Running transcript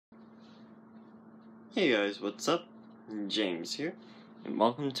Hey guys, what's up? James here, and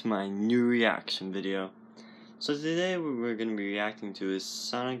welcome to my new reaction video. So today what we're going to be reacting to is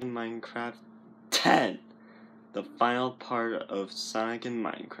Sonic and Minecraft 10, the final part of Sonic and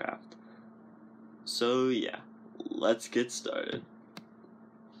Minecraft. So yeah, let's get started.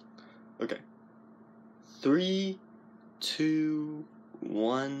 Okay, 3, 2,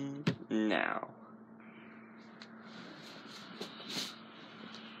 1, now.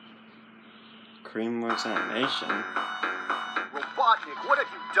 Creamworks animation. Robotnik, what have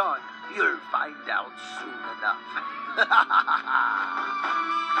you done? You'll find out soon enough.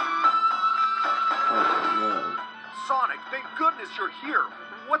 Oh no. Sonic, thank goodness you're here.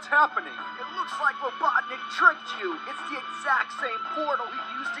 What's happening? It looks like Robotnik tricked you. It's the exact same portal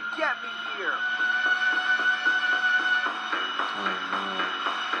he used to get me here. Oh no.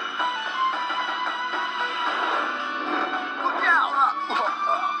 Look out!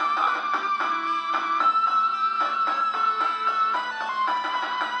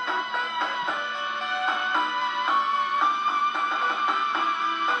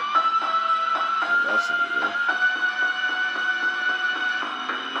 That's not good.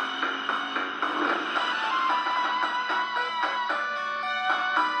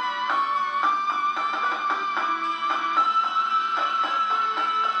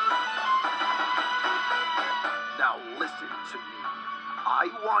 Now listen to me. I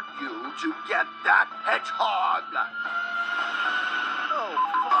want you to get that hedgehog. Oh,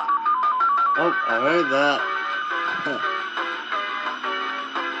 fuck. Oh, I heard that.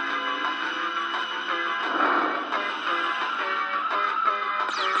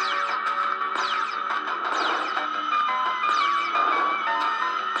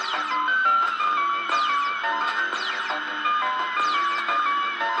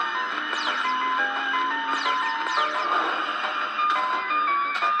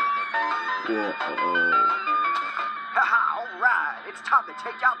 Whoa. Haha, all right. It's time to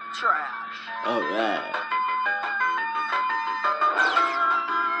take out the trash. Alright.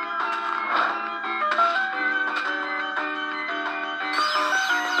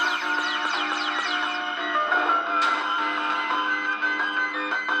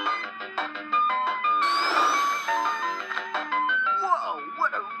 Whoa,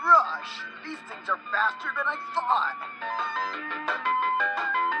 what a rush! These things are faster than I thought.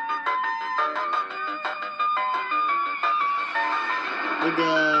 Look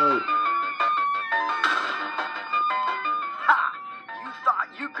out! Ha! You thought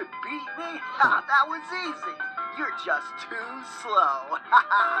you could beat me? Ha! That was easy. You're just too slow. Ha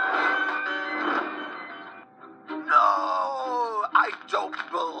ha! No! I don't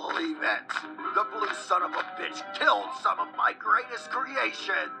believe it. The blue son of a bitch killed some of my greatest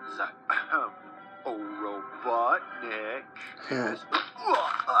creations. Oh, Robotnik.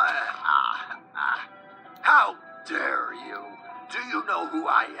 How dare you? Do you know who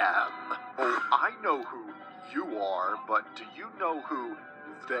I am? Oh, I know who you are, but do you know who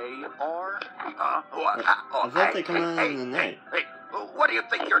they are? I thought they come out in the night. Hey, what do you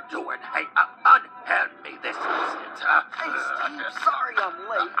think you're doing? Hey, unhand me this instant. Hey, Steve, sorry I'm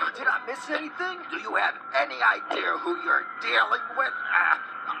late. Did I miss anything? Do you have any idea who you're dealing with?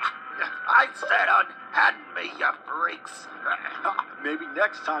 I said unhand me, you freaks. Maybe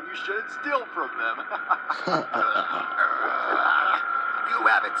next time you shouldn't steal from them. You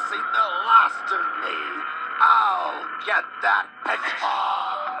haven't seen the last of me. I'll get that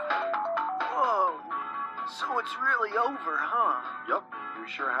hedgehog. Whoa. So it's really over, huh? Yup. We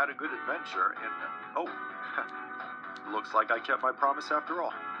sure had a good adventure, and oh, looks like I kept my promise after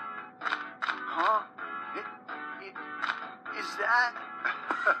all. Huh? Is that?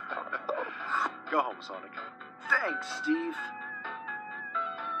 Go home, Sonic. Thanks, Steve.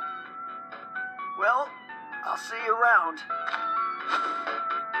 Well, I'll see you around.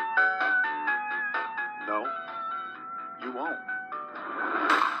 No, you won't.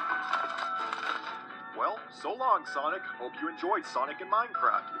 Well, so long, Sonic. Hope you enjoyed Sonic and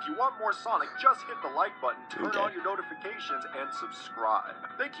Minecraft. If you want more Sonic, just hit the like button, turn on your notifications, and subscribe.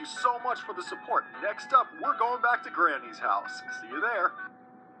 Thank you so much for the support. Next up, we're going back to Granny's house. See you there.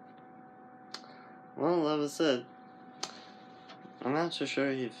 Well, that was it. I'm not so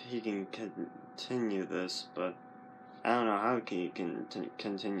sure if he can continue this, but I don't know how he can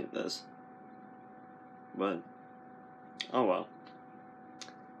continue this. But, oh well.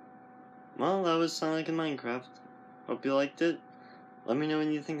 Well, that was Sonic and Minecraft. Hope you liked it. Let me know what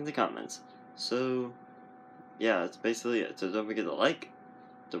you think in the comments. So, yeah, that's basically it. So don't forget to like,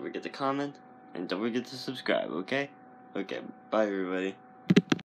 don't forget to comment, and don't forget to subscribe, okay? Okay, bye everybody.